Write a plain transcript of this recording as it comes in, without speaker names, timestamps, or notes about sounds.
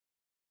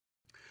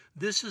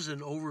This is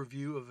an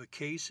overview of a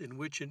case in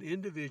which an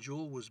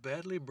individual was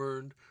badly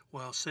burned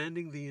while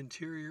sanding the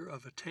interior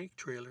of a tank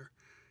trailer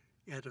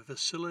at a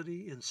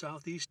facility in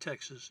southeast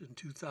Texas in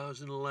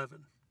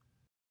 2011.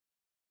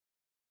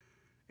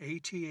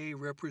 ATA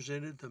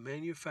represented the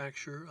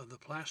manufacturer of the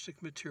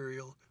plastic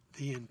material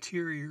the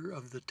interior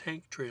of the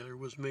tank trailer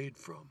was made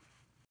from.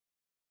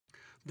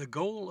 The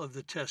goal of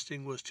the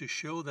testing was to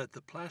show that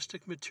the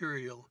plastic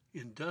material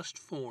in dust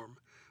form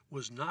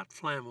was not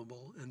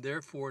flammable and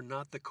therefore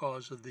not the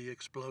cause of the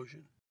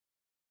explosion.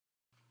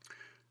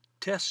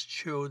 Tests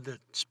showed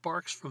that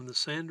sparks from the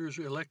sander's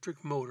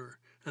electric motor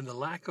and the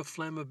lack of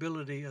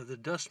flammability of the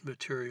dust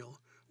material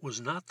was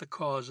not the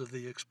cause of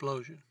the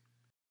explosion.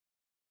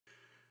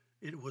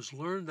 It was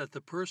learned that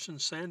the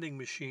person's sanding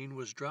machine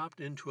was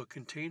dropped into a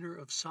container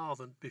of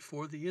solvent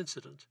before the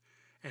incident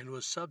and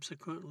was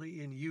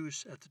subsequently in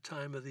use at the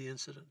time of the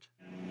incident.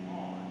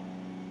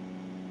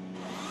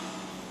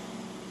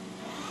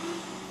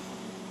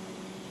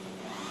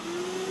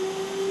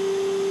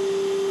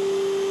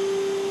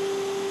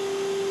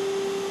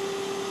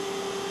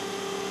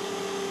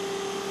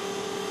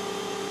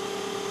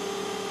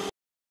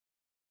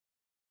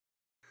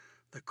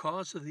 The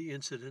cause of the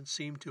incident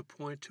seemed to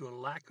point to a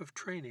lack of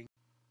training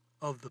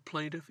of the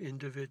plaintiff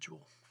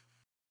individual.